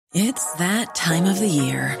It's that time of the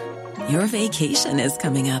year. Your vacation is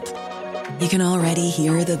coming up. You can already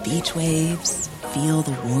hear the beach waves, feel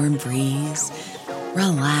the warm breeze,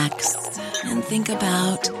 relax, and think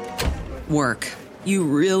about work. You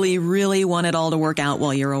really, really want it all to work out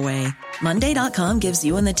while you're away. Monday.com gives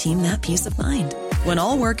you and the team that peace of mind. When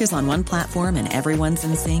all work is on one platform and everyone's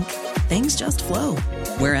in sync, things just flow.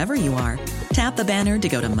 Wherever you are, tap the banner to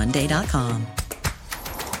go to Monday.com.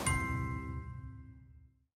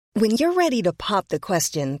 When you're ready to pop the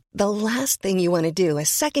question, the last thing you want to do is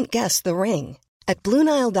second-guess the ring. At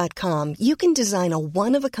BlueNile.com, you can design a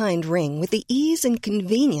one-of-a-kind ring with the ease and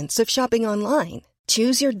convenience of shopping online.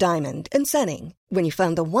 Choose your diamond and setting. When you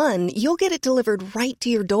find the one, you'll get it delivered right to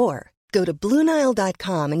your door. Go to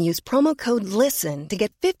BlueNile.com and use promo code LISTEN to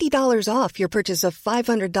get $50 off your purchase of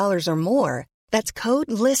 $500 or more. That's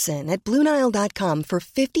code LISTEN at BlueNile.com for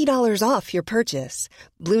 $50 off your purchase.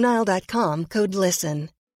 BlueNile.com, code LISTEN.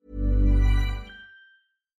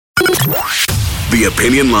 The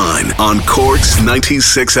Opinion Line on Cork's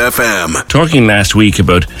 96 FM. Talking last week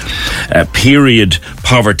about period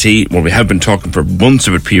poverty. Well, we have been talking for months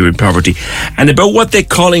about period poverty and about what they're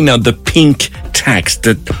calling now the pink tax.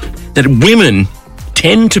 That women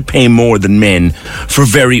tend to pay more than men for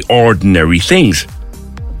very ordinary things.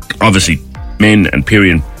 Obviously, men and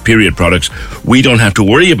period products, we don't have to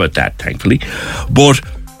worry about that, thankfully. But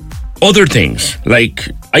other things, like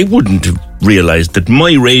I wouldn't have realised that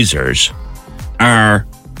my razors are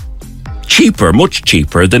cheaper, much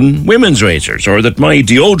cheaper than women's razors, or that my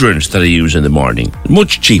deodorant that I use in the morning,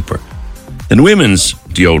 much cheaper than women's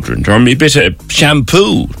deodorant, or my bit of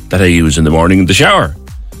shampoo that I use in the morning in the shower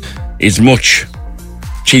is much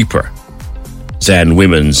cheaper than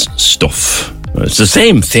women's stuff. It's the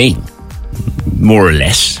same thing, more or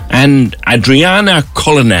less. And Adriana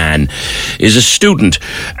Cullinan is a student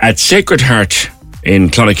at Sacred Heart College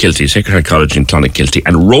in Clonakilty,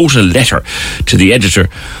 and wrote a letter to the editor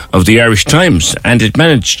of the Irish Times, and it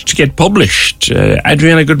managed to get published.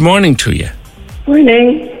 Adriana, good morning to you.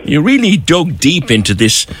 Morning. You really dug deep into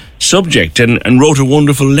this subject and wrote a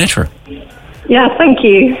wonderful letter. Yeah, thank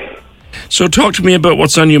you. So talk to me about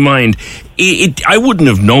what's on your mind. I wouldn't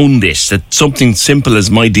have known this, that something simple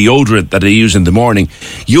as my deodorant that I use in the morning,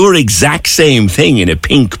 your exact same thing in a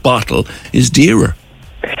pink bottle, is dearer.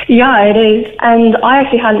 Yeah, it is. And I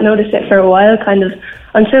actually hadn't noticed it for a while, kind of,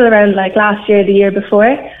 until around like last year, the year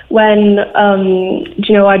before, when,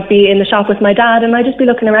 I'd be in the shop with my dad and I'd just be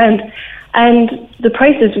looking around and the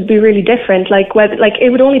prices would be really different. Like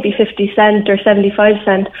it would only be 50 cent or 75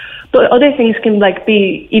 cent, but other things can like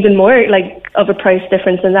be even more like of a price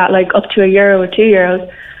difference than that, like up to €1 or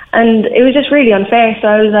 €2. And it was just really unfair. So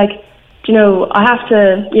I was like, I have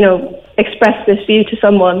to, express this view to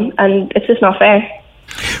someone, and it's just not fair.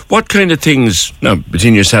 What kind of things, now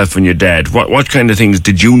between yourself and your dad, what kind of things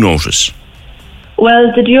did you notice?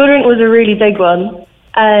 Well, the deodorant was a really big one,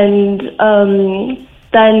 and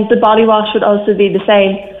then the body wash would also be the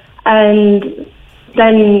same, and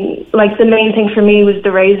then like the main thing for me was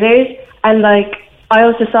the razors, and like I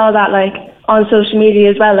also saw that like on social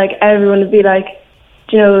media as well, like everyone would be like,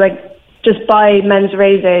 just buy men's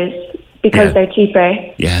razors because they're cheaper.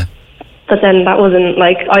 Yeah. But then that wasn't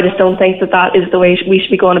like, I just don't think that is the way we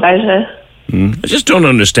should be going about it. I just don't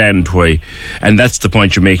understand why, and that's the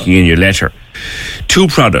point you're making in your letter. Two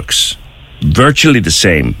products, virtually the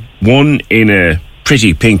same, one in a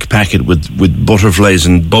pretty pink packet with butterflies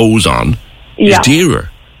and bows on, is dearer.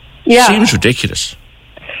 Yeah. Seems ridiculous.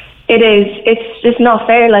 It is. It's just not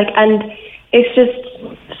fair, and it's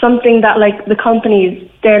just something that like the companies,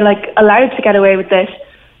 they're like allowed to get away with this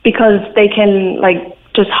because they can like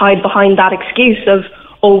just hide behind that excuse of,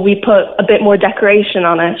 we put a bit more decoration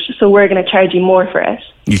on it, so we're going to charge you more for it.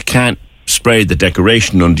 You can't spray the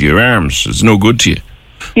decoration under your arms. It's no good to you.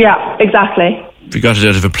 Yeah, exactly. If you got it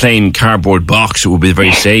out of a plain cardboard box, it would be the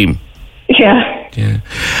very same. Yeah.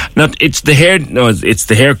 Now, it's the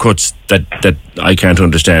haircuts that I can't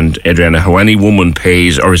understand, Adriana, how any woman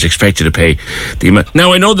pays or is expected to pay the amount.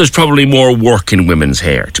 Now, I know there's probably more work in women's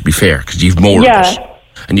hair, to be fair, because you've more of it,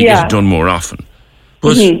 and you get it done more often.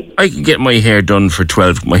 But I can get my hair done for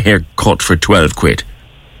my hair cut for 12 quid.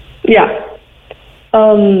 Yeah.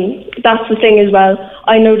 That's the thing as well.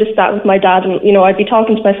 I noticed that with my dad, and, I'd be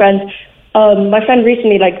talking to my friend. My friend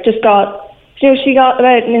recently, just got, she got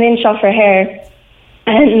about an inch off her hair,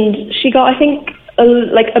 and she got, I think,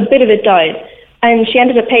 a bit of it dyed, and she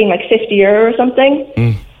ended up paying like €50 or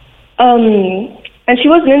something. And she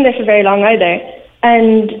wasn't in there for very long either.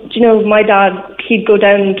 And, my dad, he'd go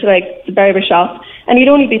down to the barber shop, and he'd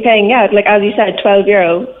only be paying, as you said,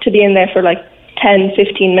 €12 to be in there for 10,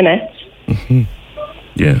 15 minutes.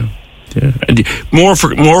 Yeah. And more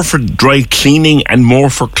for dry cleaning and more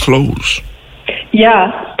for clothes.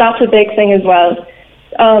 Yeah, that's a big thing as well.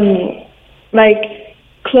 Like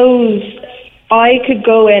clothes, I could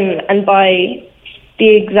go in and buy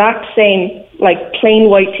the exact same like plain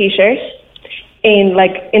white t-shirt in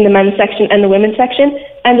the men's section and the women's section,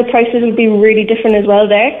 and the prices would be really different as well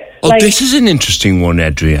there. Oh, this is an interesting one,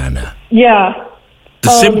 Adriana. Yeah. The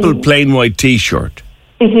simple plain white t-shirt.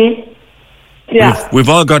 Mhm. Yeah. We've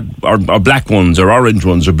all got our black ones, or orange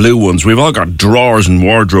ones, or blue ones. We've all got drawers and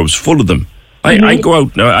wardrobes full of them. I go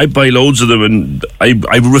out now, I buy loads of them, and I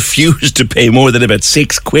refuse to pay more than about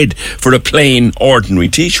 £6 for a plain, ordinary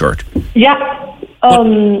t-shirt. Yeah.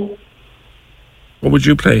 What would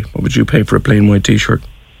you pay? What would you pay for a plain white t-shirt?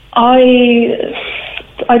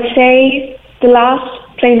 I'd say the last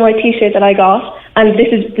plain white t-shirt that I got, and this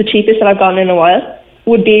is the cheapest that I've gotten in a while,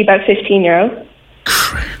 would be about €15.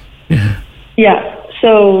 Yeah. Yeah.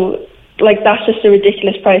 So, like, that's just a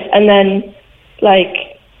ridiculous price. And then,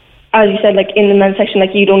 like, as you said, like, in the men's section,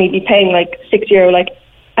 like, you'd only be paying, like, €6, like,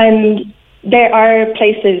 and there are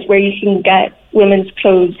places where you can get women's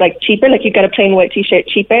clothes, like, cheaper, like, you get a plain white t-shirt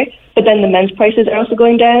cheaper, but then the men's prices are also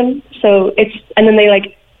going down, so and then they,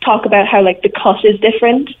 like, talk about how, like, the cost is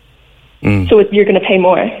different, so you're going to pay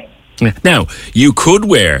more. Now, you could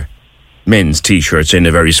wear men's t-shirts in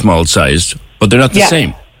a very small size, but they're not the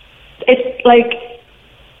same. It's, like,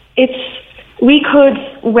 we could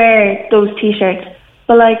wear those t-shirts,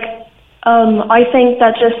 but, like, I think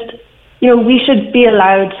that just, we should be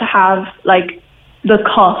allowed to have, like, the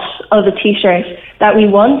cost of a t-shirt that we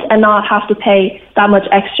want and not have to pay that much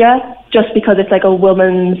extra just because it's, like, a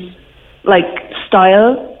woman's, like,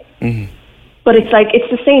 style. But it's, like, it's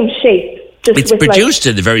the same shape. It's produced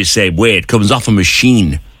in the very same way. It comes off a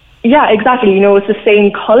machine. Yeah, exactly. It's the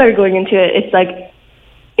same color going into it. It's, like,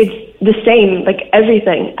 it's the same, like,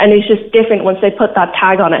 everything. And it's just different once they put that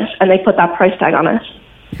tag on it and they put that price tag on it.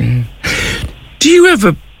 Do you have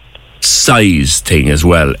a size thing as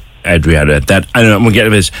well, Adriana? That I don't know. I'm gonna get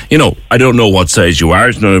this. I don't know what size you are.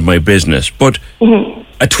 It's none of my business. But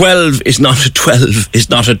a 12 is not a 12. Is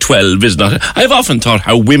not a 12. Is not. I've often thought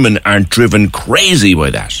how women aren't driven crazy by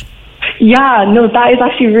that. Yeah, no, that is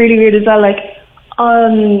actually really weird as well. Like,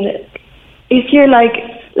 if you're like,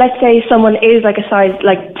 let's say someone is like a size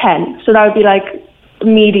like 10, so that would be like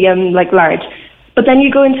medium, like large. But then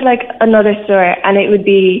you go into like another store and it would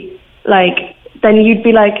be like, then you'd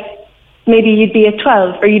be like, maybe you'd be a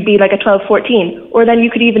 12 or you'd be like a 12, 14. Or then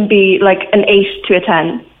you could even be like an 8 to a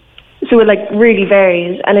 10. So it like really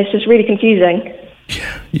varies and it's just really confusing.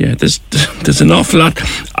 Yeah, there's an awful lot.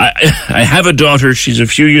 I have a daughter. She's a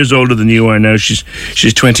few years older than you are now. She's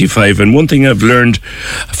 25, and one thing I've learned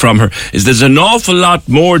from her is there's an awful lot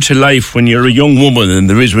more to life when you're a young woman than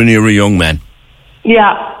there is when you're a young man.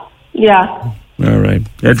 Yeah. All right,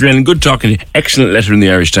 Adriana, good talking to you. Excellent letter in the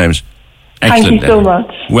Irish Times. Excellent. Thank you so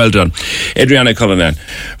much. Well done, Adriana Cullinan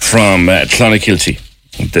from Clonakilty.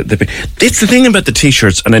 It's the thing about the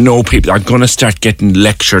t-shirts, and I know people are going to start getting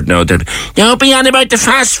lectured now. Don't be on about the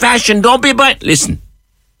fast fashion. Don't be about. Listen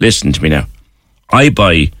to me now. I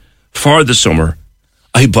buy for the summer.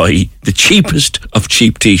 I buy the cheapest of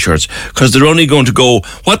cheap t-shirts because they're only going to go.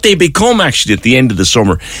 What they become actually at the end of the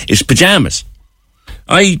summer is pajamas.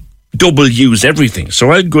 I double use everything,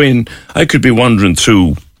 so I'd go in. I could be wandering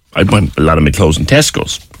through. I buy a lot of my clothes in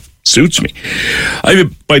Tesco's. Suits me. I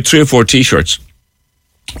would buy 3 or 4 t-shirts.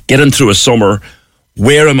 Get them through a summer,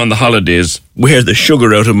 wear them on the holidays, wear the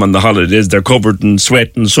sugar out of them on the holidays. They're covered in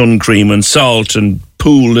sweat and sun cream and salt and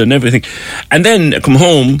pool and everything. And then come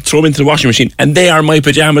home, throw them into the washing machine, and they are my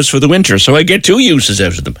pajamas for the winter. So I get 2 uses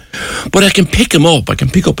out of them. But I can pick them up. I can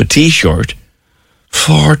pick up a t-shirt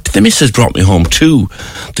the missus brought me home 2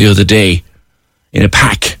 the other day in a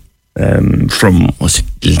pack from, was it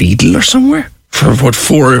Lidl or somewhere? For what,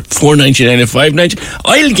 $4.99 and $5.99?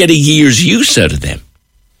 I'll get a year's use out of them.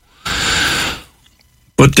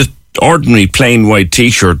 But the ordinary plain white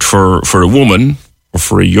t-shirt for a woman or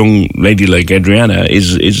for a young lady like Adriana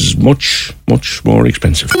is much, much more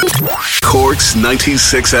expensive. Cork's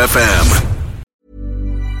 96 FM.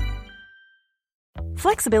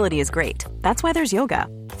 Flexibility is great. That's why there's yoga.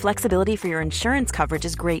 Flexibility for your insurance coverage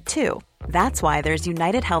is great too. That's why there's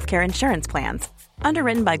United Healthcare Insurance Plans.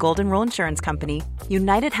 Underwritten by Golden Rule Insurance Company,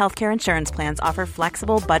 United Healthcare Insurance Plans offer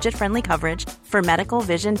flexible, budget-friendly coverage for medical,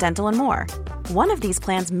 vision, dental, and more. One of these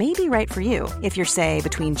plans may be right for you if you're, say,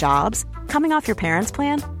 between jobs, coming off your parents'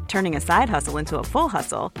 plan, turning a side hustle into a full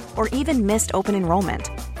hustle, or even missed open enrollment.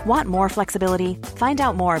 Want more flexibility? Find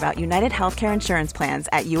out more about United Healthcare Insurance Plans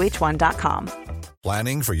at uh1.com.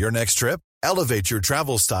 Planning for your next trip? Elevate your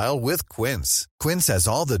travel style with Quince. Quince has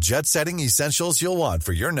all the jet-setting essentials you'll want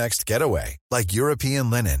for your next getaway, like European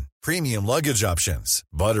linen, premium luggage options,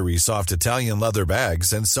 buttery soft Italian leather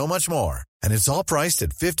bags, and so much more. And it's all priced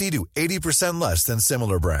at 50 to 80% less than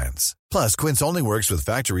similar brands. Plus, Quince only works with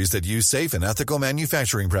factories that use safe and ethical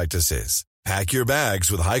manufacturing practices. Pack your bags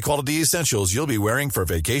with high-quality essentials you'll be wearing for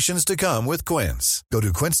vacations to come with Quince. Go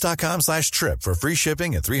to quince.com/trip for free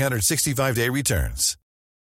shipping and 365-day returns.